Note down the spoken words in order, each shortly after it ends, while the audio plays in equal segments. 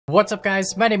What's up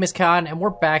guys, my name is Khan and we're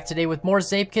back today with more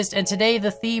Zeepkist, and today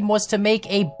the theme was to make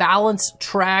a balance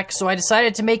track, so I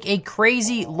decided to make a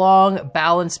crazy long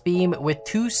balance beam with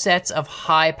two sets of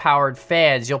high-powered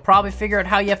fans. You'll probably figure out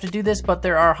how you have to do this, but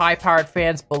there are high-powered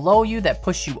fans below you that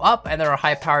push you up, and there are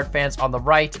high-powered fans on the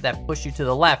right that push you to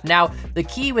the left. Now, the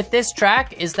key with this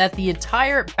track is that the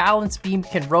entire balance beam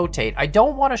can rotate. I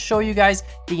don't want to show you guys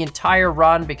the entire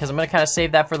run because I'm going to kind of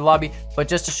save that for the lobby, but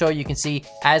just to show you can see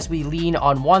as we lean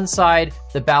on one side,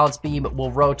 the balance beam will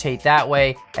rotate that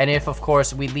way, and if of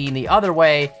course we lean the other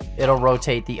way, it'll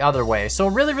rotate the other way. So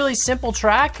really simple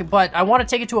track, but I want to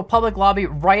take it to a public lobby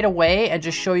right away and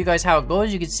just show you guys how it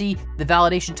goes. You can see the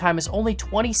validation time is only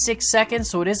 26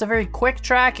 seconds, so it is a very quick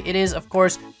track. It is of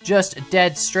course just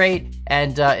dead straight,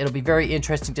 and it'll be very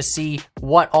interesting to see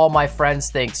what all my friends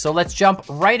think. So let's jump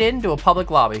right into a public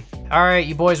lobby. All right,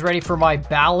 you boys ready for my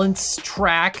balance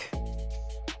track?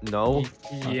 No.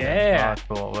 Yeah.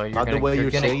 Oh, cool. Well, not the way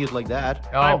you're saying it like that.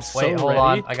 Oh, wait, hold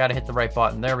on. I gotta hit the right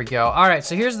button. There we go. All right,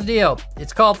 so here's the deal.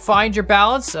 It's called Find Your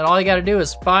Balance, and all you gotta do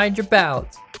is find your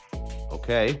balance.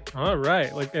 Okay. All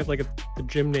right, like a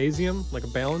gymnasium, like a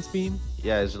balance beam.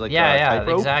 Yeah, is it like yeah,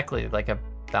 exactly, like a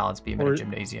balance beam in a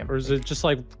gymnasium. Or is it just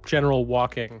like general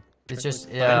walking? It's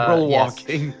just general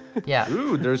walking. Yeah.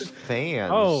 Ooh, there's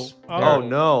fans. Oh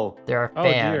no. There are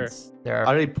fans. Dear.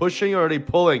 Are they pushing or are they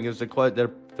pulling? Is the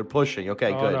they're pushing.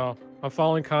 Okay, good. No, I'm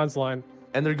following Khan's line.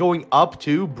 And they're going up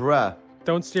too, bruh.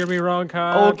 Don't steer me wrong,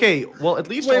 Khan. Oh, okay, well at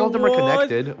least all of them are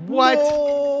connected. What?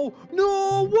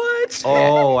 No, what?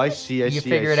 Oh, I see. You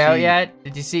figure it out yet?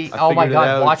 Did you see? Oh my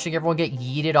god, watching everyone get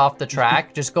yeeted off the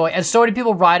track, just going, and so many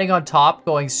people riding on top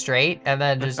going straight, and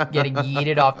then just getting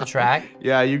yeeted off the track.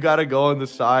 Yeah, you gotta go on the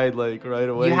side like right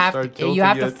away. You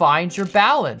have to find your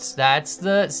balance. That's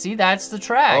the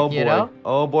track. Oh boy. You know?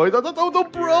 Oh boy, no,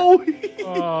 bro.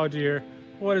 Oh dear,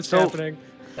 what is happening?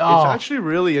 It's actually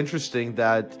really interesting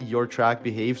that your track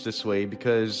behaves this way,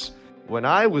 because when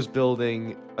I was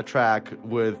building a track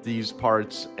with these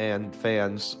parts and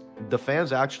fans, the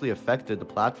fans actually affected the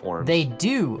platforms. They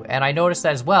do, and I noticed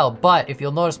that as well, but if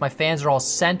you'll notice, my fans are all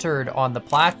centered on the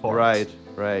platforms.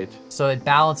 Right. So it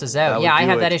balances out. Yeah, I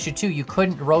had that issue too. You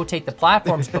couldn't rotate the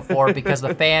platforms before because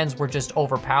the fans were just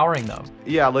overpowering them.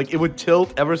 Yeah, like it would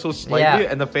tilt ever so slightly,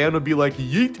 and the fan would be like,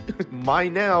 yeet,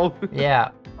 mine now.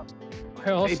 Yeah. I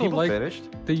also finished.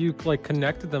 that you like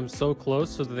connected them so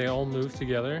close so that they all move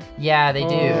together. Yeah, they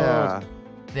do. Yeah.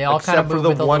 They all kind of move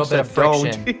with a little bit of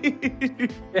friction.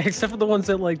 Yeah, except for the ones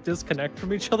that like disconnect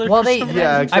from each other. Well,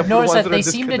 I've noticed that they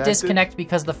seem to disconnect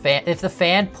because if the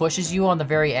fan pushes you on the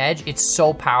very edge, it's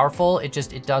so powerful, it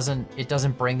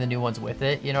doesn't bring the new ones with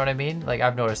it. You know what I mean? Like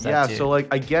I've noticed that too. Yeah, so like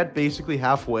I get basically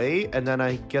halfway, and then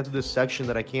I get to this section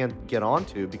that I can't get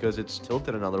onto because it's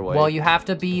tilted another way. Well, you have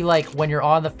to be like, when you're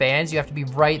on the fans, you have to be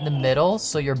right in the middle,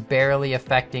 so you're barely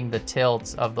affecting the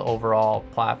tilt of the overall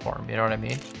platform. You know what I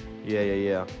mean?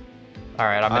 Yeah. All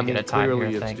right, I'm making a time here.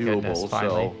 Clearly Thank it's doable, goodness,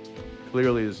 finally. so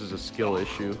clearly this is a skill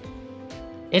issue.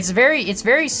 It's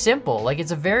very simple. Like, it's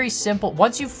a very simple.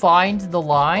 Once you find the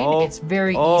line, it's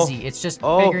very easy. It's just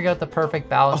figuring out the perfect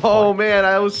balance point. Man,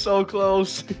 I was so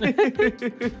close.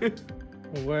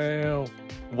 Well,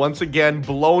 once again,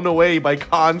 blown away by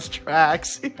Khan's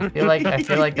tracks. I feel like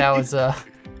that was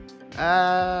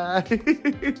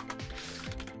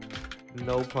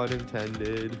No pun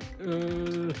intended.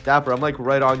 Dapper, I'm like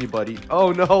right on you, buddy.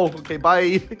 Oh no. Okay,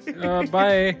 bye.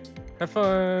 Bye. Have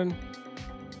fun.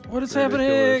 What is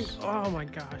happening? Oh my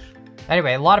gosh.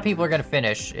 Anyway, a lot of people are gonna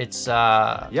finish. It's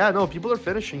Yeah, no, people are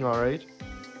finishing all right.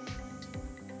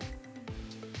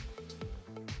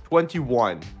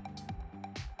 21.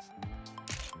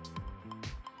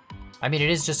 I mean, it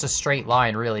is just a straight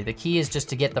line, really. The key is just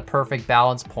to get the perfect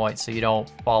balance point so you don't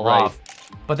fall off.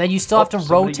 But then you still have to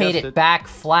rotate it back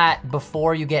flat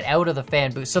before you get out of the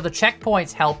fan boost. So the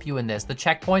checkpoints help you in this. The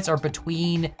checkpoints are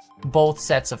between both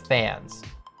sets of fans.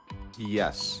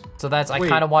 Yes. So I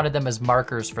kind of wanted them as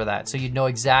markers for that, so you'd know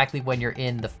exactly when you're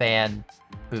in the fan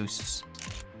boosts.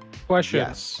 Question.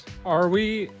 Yes. Are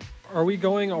we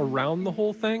going around the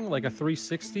whole thing like a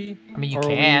 360? I mean, you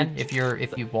can if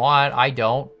you want. I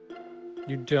don't.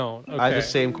 You don't. Okay. I had the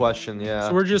same question, yeah.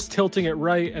 So we're just tilting it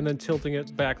right and then tilting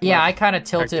it back. Yeah, left, I kind of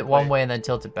tilt it one way and then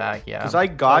tilt it back, yeah. Because I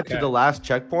got to the last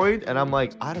checkpoint and I'm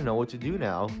like, I don't know what to do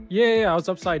now. Yeah, I was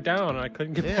upside down and I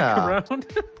couldn't get back around.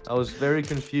 I was very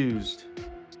confused.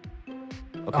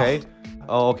 Okay.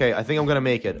 Oh, okay. I think I'm going to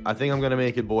make it. I think I'm going to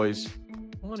make it, boys.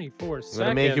 24 seconds. I'm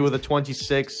going to make it with a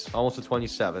 26, almost a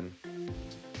 27.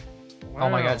 Oh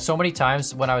my Wow. god, so many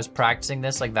times when I was practicing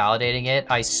this, like validating it,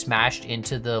 I smashed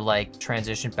into the like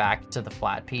transition back to the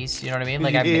flat piece. You know what I mean?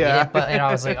 Like I made Yeah. it, but and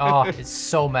I was like, oh, it's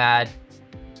so mad.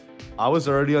 I was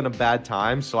already on a bad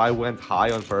time, so I went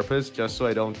high on purpose just so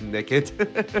I don't nick it.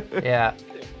 Yeah.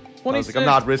 I was like, I'm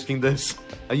not risking this.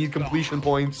 I need completion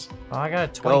points. Well, I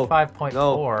got a No,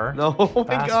 25.4. No, oh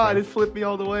my faster. god, it flipped me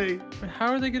all the way.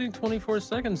 How are they getting 24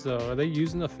 seconds though? Are they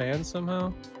using the fan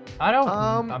somehow? I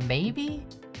don't. Maybe.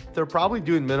 They're probably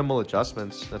doing minimal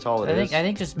adjustments. That's all it is. I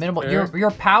think just minimal. Fair.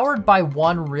 You're powered by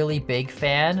one really big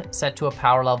fan set to a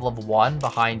power level of 1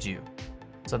 behind you.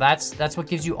 So that's what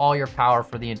gives you all your power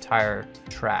for the entire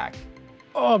track.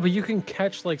 Oh, but you can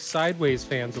catch like sideways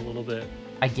fans a little bit.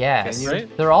 I guess. Can you?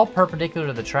 Right? They're all perpendicular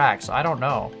to the track, so I don't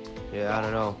know. Yeah, I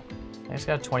don't know. I just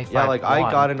got a 25. Yeah, like I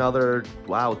got another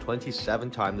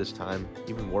 27 time this time.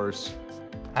 Even worse.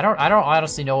 I don't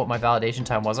honestly know what my validation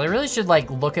time was. I really should like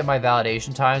look at my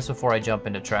validation times before I jump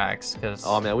into tracks, because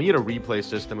Oh man, we need a replay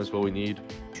system is what we need.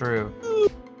 true.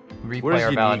 Replay Where's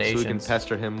our Unique so we can validations.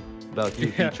 pester him about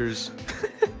new Yeah. features.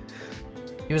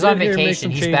 He was on Here, make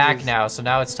vacation. some He's back changes. now, so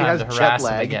now it's He time has to jet harass him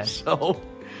lag, again. so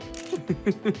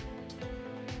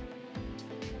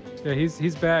Yeah,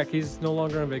 he's back. He's no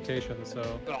longer on vacation, so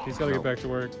he's got to No. get back to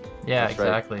work. Yeah, That's right.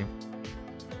 exactly.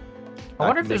 I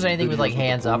wonder if there's making anything with like videos with the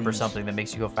hands up or boys. something that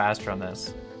makes you go faster on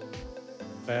this.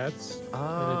 That's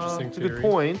an interesting it's a good theory.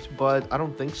 point, but I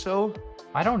don't think so.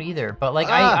 I don't either, but like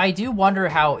Ah. I do wonder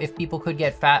how if people could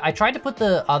get fat. I tried to put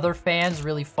the other fans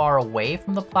really far away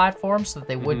from the platform so that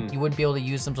they wouldn't you wouldn't be able to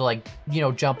use them to like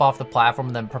jump off the platform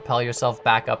and then propel yourself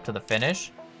back up to the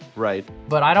finish. Right.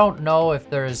 But I don't know if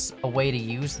there's a way to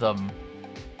use them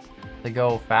to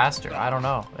go faster. I don't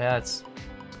know. Yeah, it's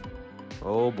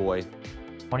Oh boy.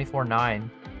 24.9.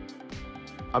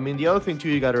 I mean, the other thing too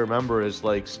you got to remember is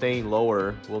like staying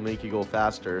lower will make you go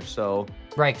faster. So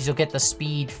Right, because you'll get the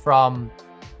speed from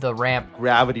the ramp.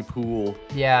 gravity pool.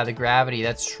 Yeah, the gravity.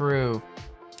 That's true.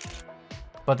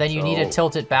 But then you need to So-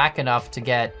 tilt it back enough to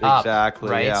get up. Exactly.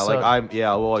 right? Yeah. So-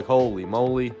 Well, like holy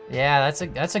moly. Yeah, that's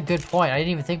a good point. I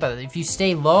didn't even think about it. If you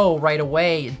stay low right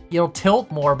away, you'll tilt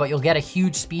more, but you'll get a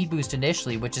huge speed boost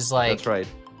initially, which is like That's right.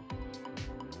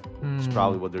 That's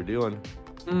probably what they're doing.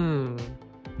 Hmm.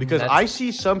 Because That's- I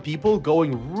see some people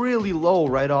going really low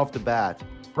right off the bat.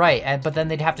 right, but then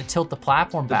they'd have to tilt the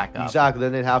platform back up. Exactly.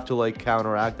 Then they'd have to like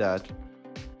counteract that.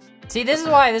 See, this is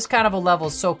why this kind of a level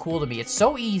is so cool to me. It's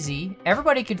so easy.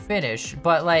 Everybody could finish,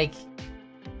 but like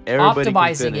Everybody can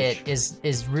optimizing finish. it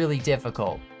is really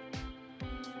difficult.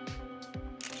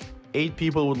 8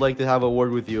 people would like to have a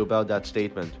word with you about that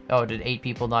statement. Oh, did 8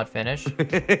 people not finish?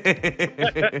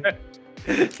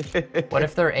 What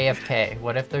if they're AFK?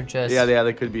 What if they're just Yeah,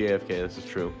 they could be AFK. This is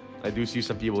true. I do see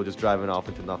some people just driving off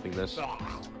into nothingness.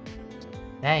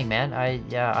 Dang, man. I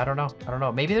don't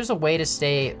know. Maybe there's a way to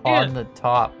stay on the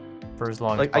top for as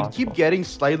long Like as I possible. keep getting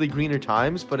slightly greener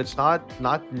times, but it's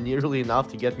not nearly enough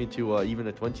to get me to even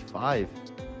a 25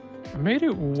 I made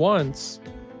it once.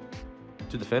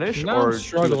 to the finish Now I'm or to the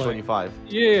struggling. 25.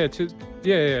 Yeah, to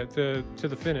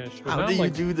the finish. But How now do I'm you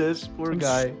like do this, poor I'm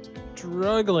guy?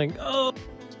 struggling. Oh,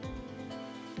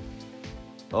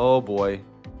 Oh boy.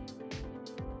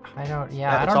 I don't It's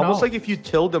know. almost like if you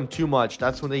tilt them too much,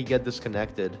 that's when they get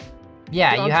disconnected.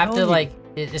 Yeah, Yeah, you I'm have to telling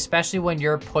you. like especially when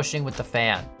you're pushing with the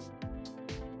fan.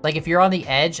 Like if you're on the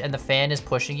edge and the fan is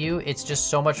pushing you, it's just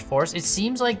so much force. It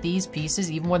seems like these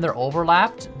pieces, even when they're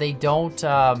overlapped, they don't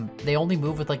they only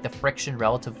move with like the friction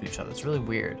relative to each other. It's really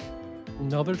weird.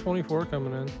 another 24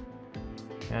 coming in.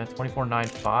 Yeah,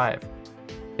 24.95.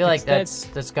 I feel like It's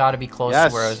that- that's got to be close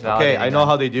Yes. to where I was validating. Okay, I know them.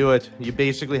 how they do it. You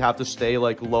basically have to stay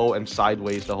like low and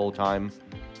sideways the whole time.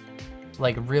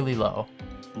 Like really low.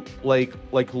 Like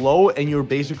low, and you're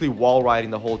basically wall riding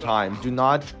the whole time. Do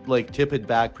not like tip it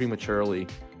back prematurely.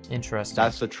 Interesting.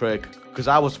 That's the trick. Because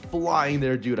I was flying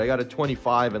there, dude. I got a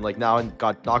 25, and like now I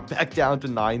got knocked back down to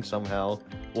 9 somehow.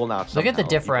 Well, not somehow. Look at the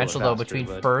People are differential though faster, between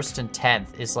but- first and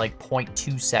 10th is like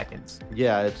 0.2 seconds.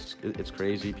 Yeah, it's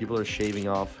crazy. People are shaving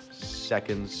off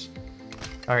seconds,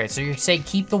 All right, so you're saying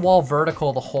keep the wall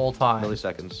vertical the whole time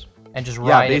milliseconds. and just Yeah,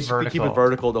 ride it basically vertical. keep it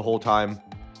vertical the whole time.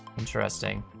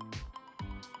 Interesting.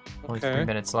 Only Okay. 3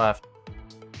 minutes left.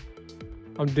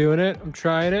 I'm doing it. I'm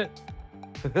trying it.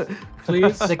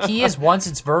 Please. The key is once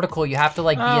it's vertical, you have to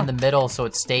like be Ah. in the middle so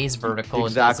it stays vertical.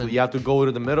 Exactly. And You have to go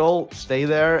to the middle, stay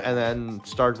there, and then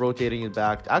start rotating it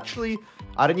back. Actually,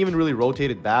 I didn't even really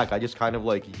rotate it back. I just kind of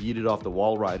like yeeted off the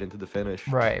wall right into the finish.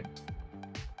 right.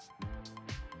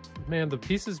 Man, the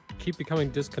pieces keep becoming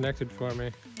disconnected for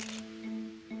me.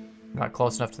 Not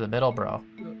close enough to the middle, bro.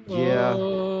 Yeah.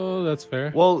 Oh, Oh, that's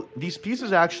fair. Well, these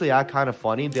pieces actually act kind of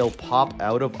funny. They'll pop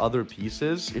out of other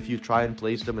pieces if you try and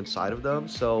place them inside of them.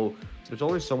 So there's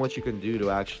only so much you can do to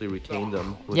actually retain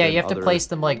them. Yeah, you have within to other- place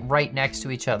them like right next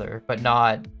to each other, but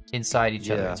not inside each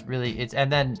other. Yeah. It's really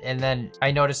and then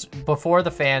I noticed before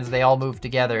the fans they all moved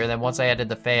together, and then once I added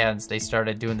the fans, they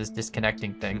started doing this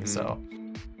disconnecting thing. Mhm. So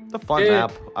It's a fun Yeah,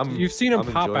 map. You've seen them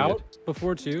I'm pop enjoying out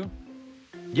before too.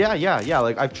 Yeah.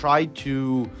 Like I've tried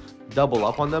to double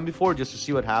up on them before just to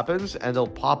see what happens, and they'll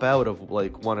pop out of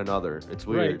like one another. It's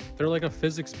weird. Right. They're like a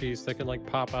physics piece that can like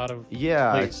pop out of.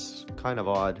 Yeah, place. it's kind of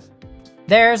odd.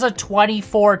 there's a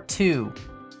 24-2.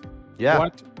 Yeah,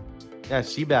 What? yeah,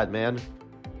 Seabad, man.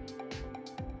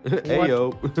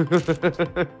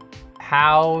 Ayo.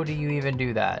 How do you even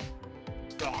do that?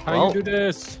 How Well, you do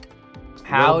this?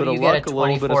 How little do bit you of get luck, a a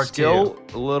little bit of 24-2? skill,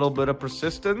 a little bit of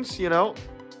persistence, you know?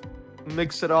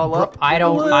 Mix it all Bro, up. I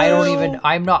don't even.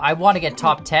 Well- I want to get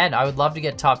top 10. I would love to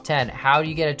get top 10. How do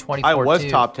you get a 24-2? I was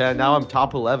top 10, now I'm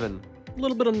top 11. A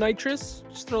little bit of nitrous.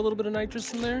 Just throw a little bit of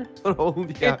nitrous in there. Oh,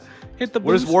 yeah. Hit the.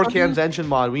 Where's boost button. Warcan's engine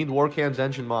mod? We need Warcan's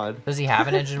engine mod. Does he have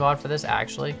an engine mod for this?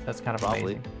 Actually, that's kind of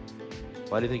Probably. amazing.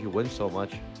 Why do you think you win so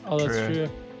much? Oh, that's True. true.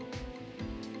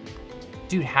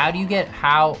 Dude, how do you get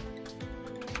how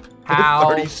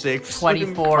 36.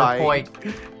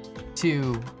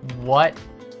 24.2? What?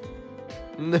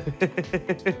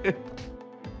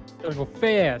 Gotta go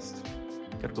fast.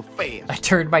 Gotta go fast. I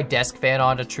turned my desk fan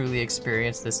on to truly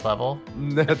experience this level.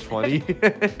 That's funny.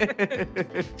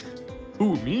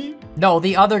 Who, me? No,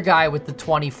 the other guy with the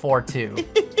 24-2.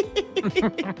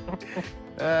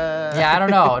 Yeah, I don't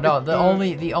know. No, the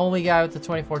only guy with the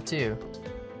 24-2.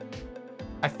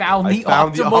 I found the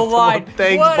optimal line.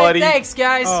 Thanks, What? buddy. Thanks,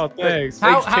 guys. Oh, thanks.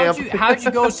 How, Thanks, champ. how'd you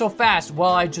go so fast?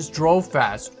 Well, I just drove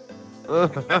fast.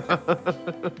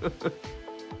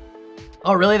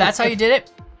 Oh, really? That's how you did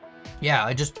it? Yeah,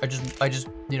 I just,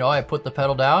 you know, I put the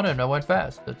pedal down and I went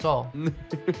fast. That's all.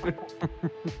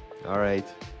 All right,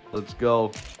 let's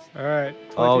go. All right.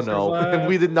 Oh 22 no, left.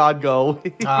 we did not go.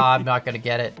 I'm not gonna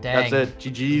get it. Dang. That's it.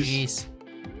 GG's. Jeez.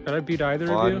 Did I beat either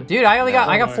Fun. of you? Dude, I got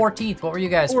Oh, my. 14th. What were you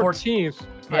guys? 14th.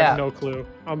 I Yeah. have no clue.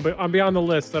 I'm beyond the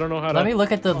list. I don't know how to. Let me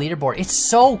look at the leaderboard. It's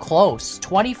so close.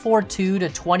 24-2 to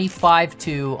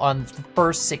 25-2 on the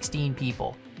first 16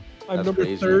 people. I'm That's number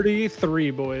crazy.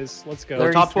 33, boys. Let's go.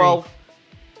 We're top 33. 12.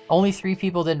 Only 3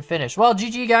 people didn't finish. Well,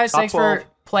 GG guys, Top thanks 12. for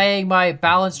playing my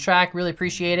balance track. Really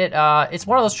appreciate it. It's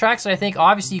one of those tracks that I think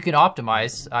obviously you can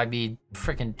optimize. I mean,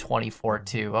 freaking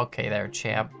 24-2. Okay, there,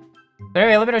 champ. But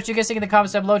anyway, let me know what you guys think in the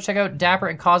comments down below. Check out Dapper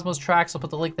and Cosmo's tracks. I'll put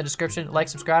the link in the description. Like,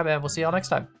 subscribe, and we'll see you all next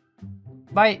time.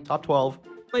 Bye. Top 12.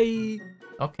 Bye.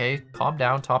 Okay, calm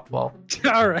down, top 12.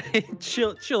 All right.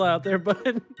 Chill out there,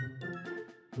 bud.